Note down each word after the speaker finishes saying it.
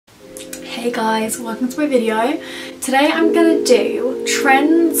Hey guys, welcome to my video. Today I'm gonna do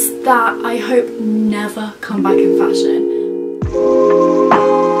trends that I hope never come back in fashion.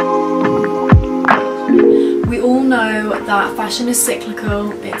 We all know that fashion is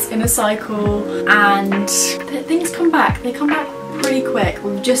cyclical, it's in a cycle, and things come back. They come back pretty quick.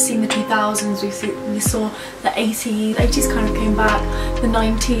 We've just seen the 2000s, we saw the 80s. The 80s kind of came back, the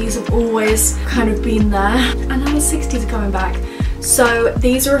 90s have always kind of been there, and now the 60s are coming back. So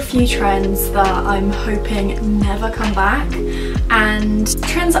these are a few trends that I'm hoping never come back, and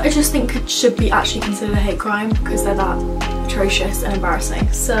trends that I just think should be actually considered a hate crime because they're that atrocious and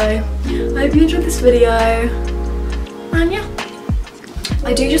embarrassing. So I hope you enjoyed this video, and yeah.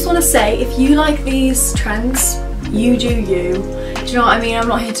 I do just want to say, if you like these trends, you do you. Do you know what I mean? I'm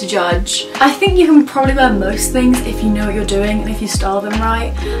not here to judge. I think you can probably wear most things if you know what you're doing and if you style them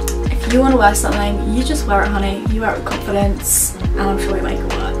right. If you want to wear something, you just wear it, honey. You wear it with confidence, and I'm sure you make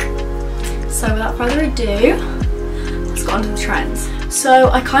it work. So without further ado, let's go on to the trends. So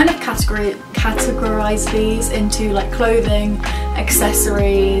I kind of categorize these into like clothing,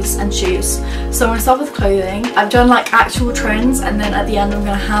 accessories and shoes. So I'm going to start with clothing. I've done like actual trends, and then at the end I'm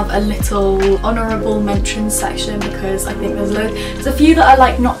going to have a little honourable mentions section because I think there's a few that are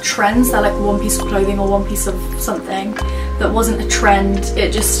like not trends, they're like one piece of clothing or one piece of something that wasn't a trend,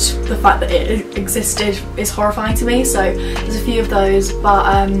 it just, the fact that it existed is horrifying to me. So there's a few of those, but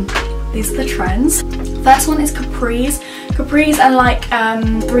these are the trends. First one is capris and like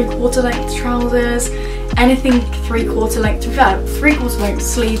 3/4 length trousers, anything 3/4 length, three-quarter length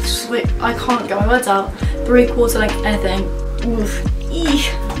sleeves, I can't get my words out, 3/4 length anything. Oof. Eesh.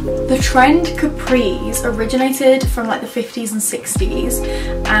 The trend capris originated from like the 50s and 60s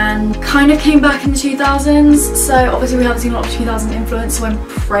and kind of came back in the 2000s, so obviously we haven't seen a lot of 2000 influence, so I'm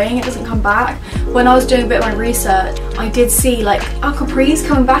praying it doesn't come back. When I was doing a bit of my research, I did see like capris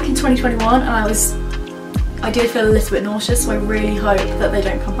coming back in 2021, and I did feel a little bit nauseous, so I really hope that they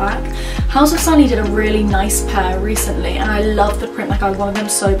don't come back. House of Sunny did a really nice pair recently, and I love the print. Like I wanted them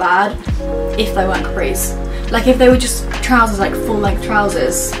so bad if they weren't capris. Like if they were just trousers, like full length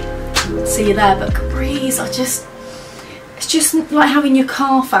trousers, see you there, but capris are just, it's just like having your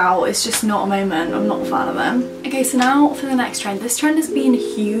calf out, it's just not a moment. I'm not a fan of them. Okay, so now for the next trend. This trend has been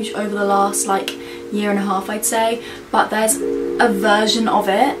huge over the last like year and a half, I'd say, but there's a version of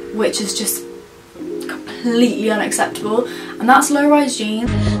it which is just completely unacceptable, and that's low-rise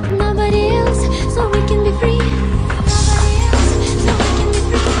jeans. Nobody else, so we can be free.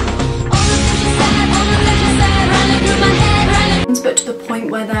 But to the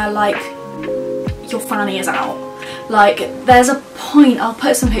point where they're like, your fanny is out. Like there's a point, I'll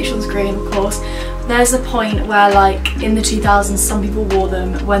put some pictures on the screen of course, there's a point where like in the 2000s some people wore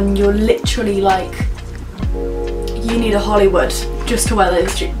them when you're literally like, you need a Hollywood just to wear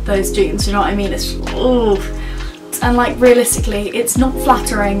those jeans, you know what I mean? It's, ooh. And like realistically it's not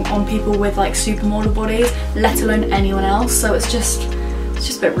flattering on people with like supermodel bodies, let alone anyone else, so it's just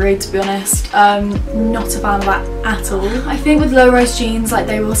a bit rude, to be honest. Not a fan of that at all. I think with low-rise jeans, like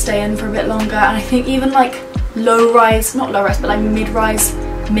they will stay in for a bit longer, and I think even like low-rise, not low-rise, but like mid-rise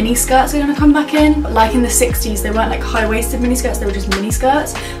mini skirts are going to come back in. But like in the 60s, they weren't like high-waisted mini skirts, they were just mini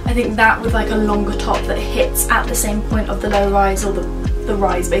skirts. I think that with like a longer top that hits at the same point of the low-rise, or the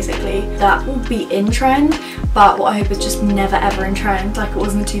rise basically, that will be in trend. But what I hope is just never ever in trend, like it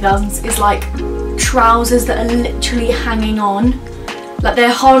was in the 2000s, is like trousers that are literally hanging on. Like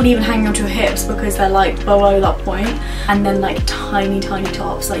they're hardly even hanging onto your hips because they're like below that point, and then like tiny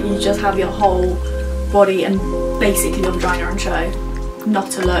tops, like you just have your whole body and basically your vagina on show.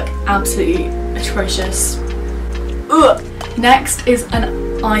 Not to look absolutely atrocious. Ugh. Next is an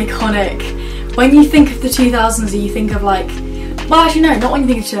iconic. When you think of the 2000s, you think of like, well actually no, not when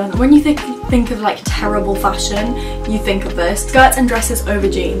you think of 2000s, when you think of like terrible fashion, you think of this. Skirts and dresses over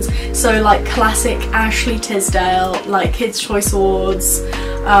jeans. So like classic Ashley Tisdale, like Kids' Choice Awards,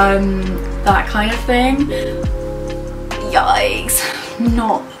 that kind of thing. Yikes.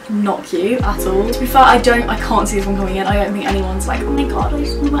 Not cute at all. To be fair, I can't see this one coming in. I don't think anyone's like, oh my god, I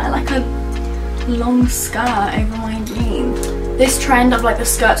just want to wear like a long skirt over my jeans. This trend of like the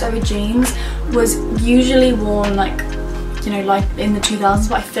skirts over jeans was usually worn like, you know, like in the 2000s,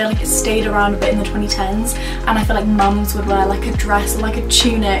 but I feel like it stayed around a bit in the 2010s, and I feel like mums would wear like a dress or like a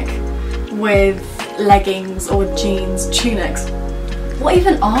tunic with leggings or jeans. Tunics. What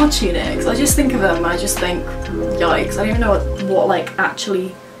even are tunics? I just think of them, I just think, yikes. I don't even know what like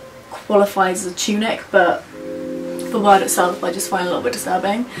actually qualifies as a tunic, but the word itself I just find a little bit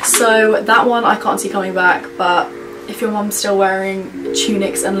disturbing. So that one I can't see coming back, but if your mum's still wearing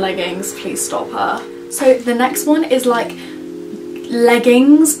tunics and leggings, please stop her. So the next one is like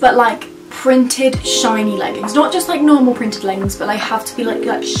leggings, but like printed shiny leggings, not just like normal printed leggings, but they have to be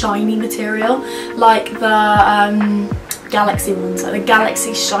like shiny material, like the Galaxy ones, like the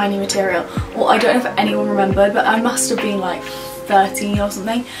Galaxy shiny material. Or I don't know if anyone remembered, but I must have been like 13 or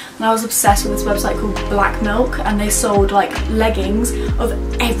something, and I was obsessed with this website called Black Milk, and they sold like leggings of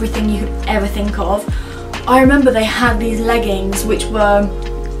everything you could ever think of. I remember they had these leggings which were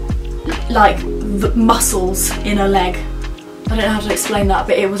like the muscles in a leg. I don't know how to explain that,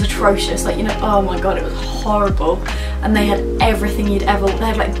 but it was atrocious. Like, you know, oh my god, it was horrible. And they had everything you'd ever, they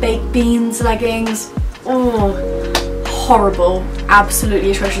had like baked beans leggings. Oh, horrible,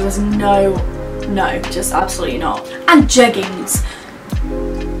 absolutely atrocious. There's no, just absolutely not. And jeggings.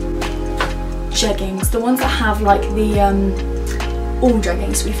 Jeggings, the ones that have like the, all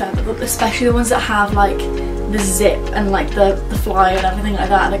jeggings to be fair, but especially the ones that have like the zip and like the fly and everything like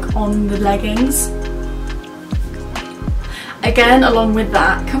that, like on the leggings. Again, along with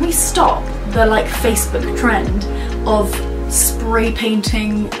that, can we stop the like Facebook trend of spray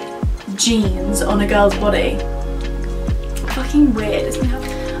painting jeans on a girl's body? Fucking weird, isn't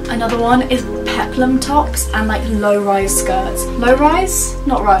it? Another one is peplum tops and like low-rise skirts. Low-rise?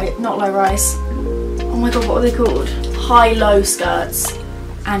 Not low rise. Oh my god, what are they called? High-low skirts.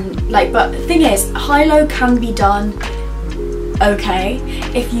 And like, but the thing is, high-low can be done okay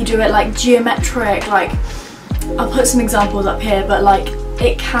if you do it like geometric, like I'll put some examples up here, but like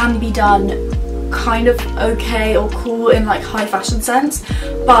it can be done kind of okay or cool in like high fashion sense,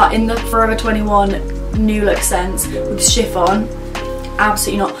 but in the Forever 21 new look sense with chiffon,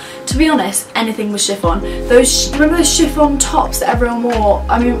 absolutely not. To be honest, anything with chiffon. Those, remember those chiffon tops that everyone wore?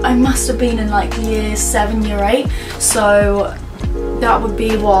 I mean, I must have been in like year 7, year 8, so that would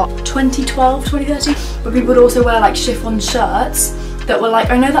be what, 2012, 2013? But people would also wear like chiffon shirts that were like,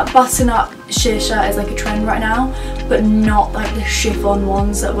 I know that button up sheer shirt is like a trend right now, but not like the chiffon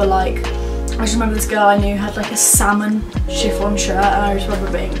ones that were like, I just remember this girl I knew had like a salmon chiffon shirt, and I just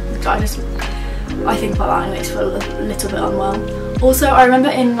remember being, I think about that and it makes me feel a little bit unwell. Also, I remember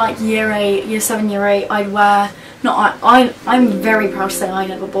in like year 8, year 7, year 8, I'd wear, I'm very proud to say I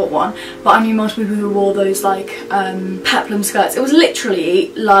never bought one, but I knew multiple people who wore those like peplum skirts. It was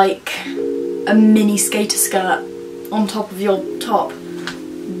literally like a mini skater skirt on top of your top.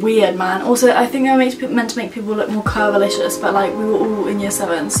 Weird, man. Also, I think they were meant to make people look more curvilicious, but like we were all in year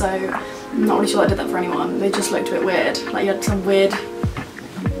 7, so I'm not really sure I did that for anyone. They just looked a bit weird, like you had some weird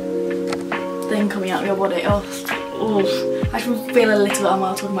thing coming out of your body. Oh, I just feel a little bit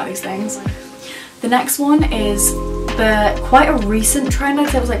unwell talking about these things. The next one is quite a recent trend. I'd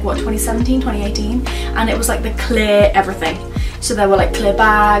say it was like what, 2017, 2018, and it was like the clear everything. So there were like clear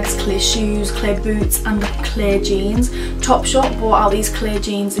bags, clear shoes, clear boots, and the clear jeans. Topshop brought out these clear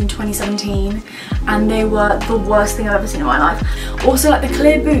jeans in 2017, and they were the worst thing I've ever seen in my life. Also, like the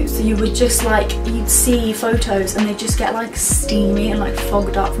clear boots, you would just like, you'd see photos and they just get like steamy and like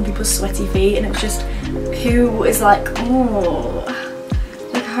fogged up from people's sweaty feet, and it was just, who is like, oh,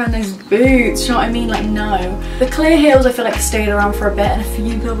 look at her in those boots, you know what I mean? Like, no. The clear heels I feel like stayed around for a bit, and a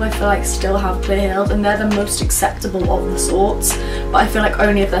few people I feel like still have clear heels, and they're the most acceptable of the sorts, but I feel like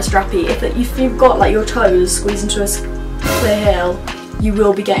only if they're strappy. If you've got like your toes squeezed into a clear heel, you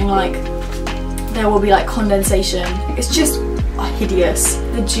will be getting like, there will be like condensation. It's just hideous.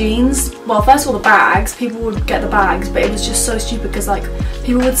 The jeans, well, first of all the bags, people would get the bags, but it was just so stupid because like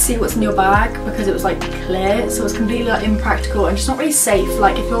people would see what's in your bag because it was like clear, so it was completely like impractical and just not really safe.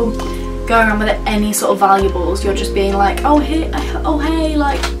 Like if you're going around with any sort of valuables, you're just being like, oh hey,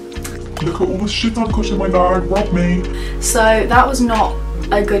 like, look at all the shit I've got in my bag, rob me. So that was not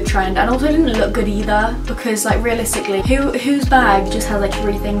a good trend, and also didn't look good either, because like realistically, whose bag just has like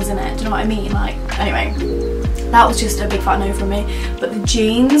 3 things in it? Do you know what I mean? Like, anyway, that was just a big fat no from me. But the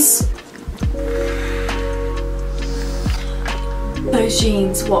jeans, those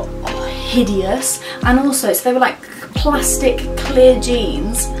jeans were hideous, and also, so they were like plastic clear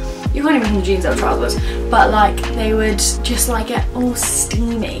jeans. You can't even call them jeans, they were trousers, but like they would just like get all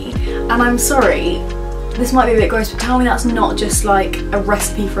steamy. And I'm sorry, this might be a bit gross, but tell me that's not just like a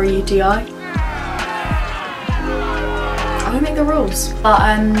recipe for a UTI. I don't make the rules. But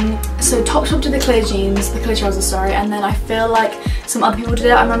so Topshop did the clear jeans, the clear trousers, sorry, and then I feel like some other people did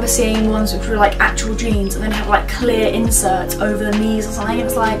it. I remember seeing ones which were like actual jeans and then have like clear inserts over the knees or something. It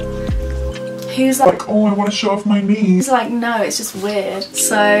was like, who's like, oh, I want to show off my knees. It's like, no, it's just weird.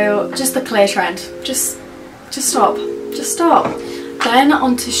 So just the clear trend. Just stop. Just stop. Then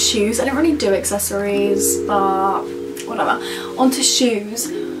onto shoes. I don't really do accessories, but whatever. Onto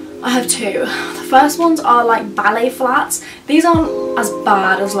shoes, I have 2. The first ones are like ballet flats. These aren't as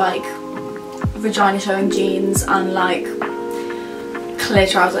bad as like vagina showing jeans and like clear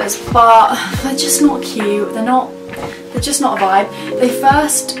trousers, but they're just not cute. They're just not a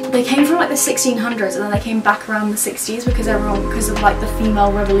vibe. They came from like the 1600s and then they came back around the 60s because of like the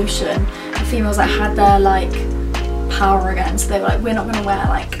female revolution. The females that had their like power again, so they were like, we're not gonna wear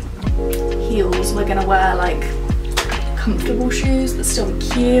like heels, we're gonna wear like comfortable shoes that still be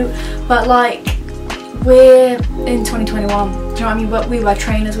cute. But like, we're in 2021, do you know what I mean? We wear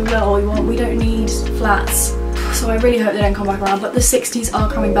trainers, we wear all we want, we don't need flats. So I really hope they don't come back around, but the 60s are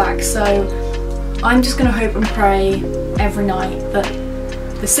coming back, so I'm just gonna hope and pray every night that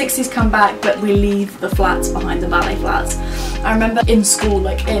the 60s come back but we leave the flats behind, the ballet flats. I remember in school,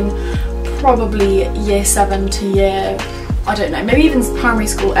 like in probably year 7 to year, I don't know, maybe even primary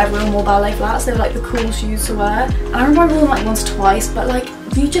school, everyone wore ballet flats. They were like the cool shoes to wear. And I remember I wore them like once or twice, but like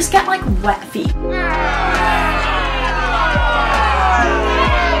you just get like wet feet.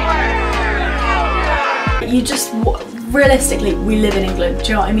 You just, realistically, we live in England, do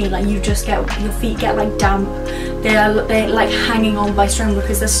you know what I mean? Like you just get, your feet get like damp. They're like hanging on by string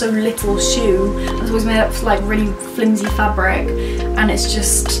because there's so little shoe. It's always made up of like really flimsy fabric, and it's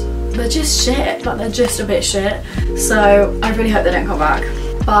just, they're just shit, like they're just a bit shit. So I really hope they don't come back.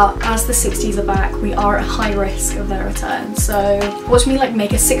 But as the 60s are back, we are at high risk of their return. So watch me like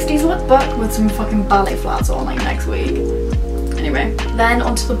make a 60s lookbook with some fucking ballet flats on like next week. Anyway, then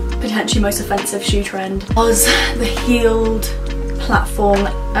onto the potentially most offensive shoe trend was the heeled platform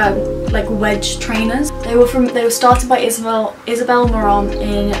like wedge trainers. They were started by Isabel Marant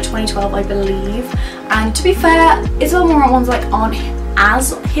in 2012, I believe. And to be fair, Isabel Marant ones like aren't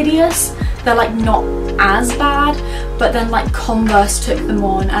as hideous. They're like not as bad, but then like Converse took them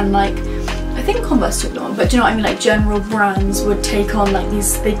on, and like I think Converse took them on, but do you know what I mean? Like general brands would take on like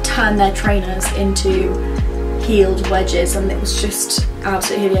these, they'd turn their trainers into heeled wedges, and it was just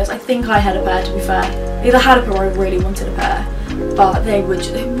absolutely hideous. I think I had a pair, to be fair. I either had a pair or I really wanted a pair, but they would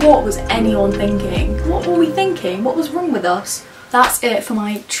just, what was anyone thinking? What were we thinking? What was wrong with us? That's it for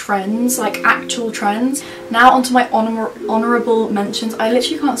my trends, like actual trends. Now onto my honourable mentions. I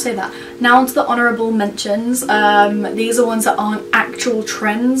literally can't say that. Now onto the honourable mentions. These are ones that aren't actual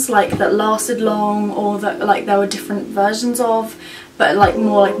trends, like that lasted long, or that like there were different versions of, but like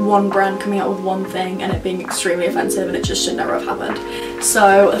more like one brand coming out with one thing and it being extremely offensive, and it just should never have happened.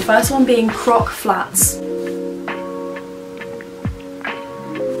 So the first one being croc flats.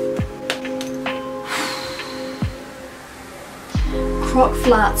 Croc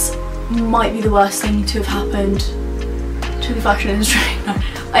flats might be the worst thing to have happened to the fashion industry. No,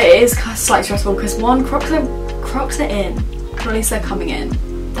 it is slightly stressful because one, Crocs are in, or at least they're coming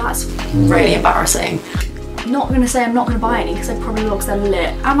in. That's really embarrassing. Not gonna say I'm not gonna buy any because I probably will because they're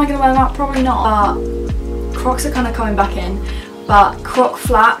lit. Am I gonna wear them out? Probably not. But Crocs are kind of coming back in. But Croc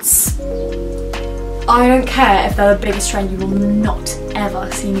flats, I don't care if they're the biggest trend, you will not ever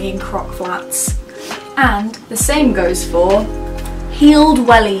see me in Croc flats. And the same goes for heeled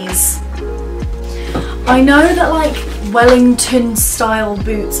wellies. I know that like Wellington style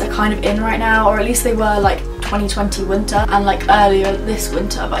boots are kind of in right now, or at least they were like 2020 winter and like earlier this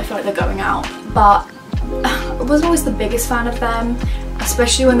winter, but I feel like they're going out. But I wasn't always the biggest fan of them,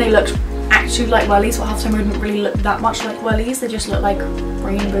 especially when they looked actually like wellies, but half the time they didn't really look that much like wellies. They just looked like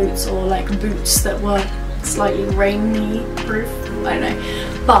rain boots, or like boots that were slightly rainy proof, I don't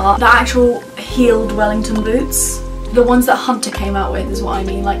know. But the actual heeled Wellington boots, the ones that Hunter came out with is what I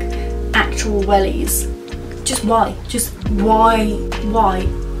mean, like actual wellies. Just why? Just why?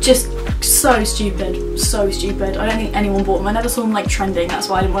 Just so stupid, so stupid. I don't think anyone bought them. I never saw them like trending, that's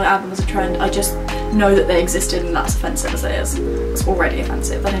why I didn't want to add them as a trend. I just know that they existed, and that's offensive as it is. It's already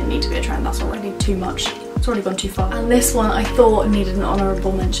offensive. They didn't need to be a trend, that's already too much. It's already gone too far. And this one I thought needed an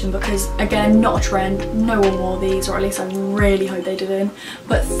honourable mention because, again, not a trend, no one wore these, or at least I really hope they didn't.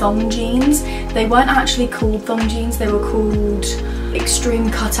 But thong jeans, they weren't actually called thong jeans, they were called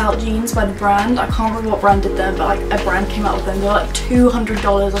extreme cutout jeans by the brand. I can't remember what brand did them, but like a brand came out with them. They were like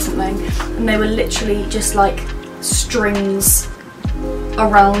 $200 or something, and they were literally just like strings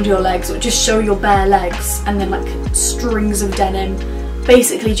around your legs, or just show your bare legs, and then like strings of denim,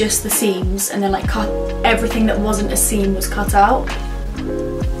 basically just the seams, and then like cut everything that wasn't a seam was cut out.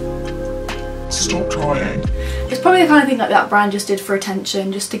 Stop trying. It's probably the kind of thing like that brand just did for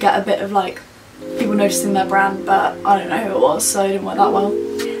attention, just to get a bit of like people noticing their brand, but I don't know who it was, so it didn't work that well.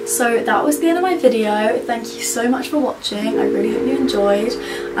 So that was the end of my video. Thank you so much for watching. I really hope you enjoyed.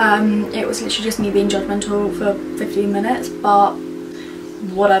 It was literally just me being judgmental for 15 minutes, but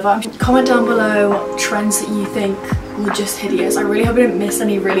whatever. Comment down below trends that you think were just hideous. I really hope I didn't miss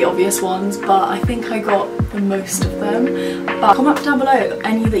any really obvious ones, but I think I got the most of them. But comment down below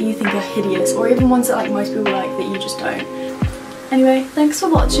any that you think are hideous, or even ones that like most people like that you just don't. Anyway, thanks for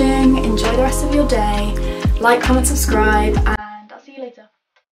watching, enjoy the rest of your day, like, comment, subscribe, and I'll see you later.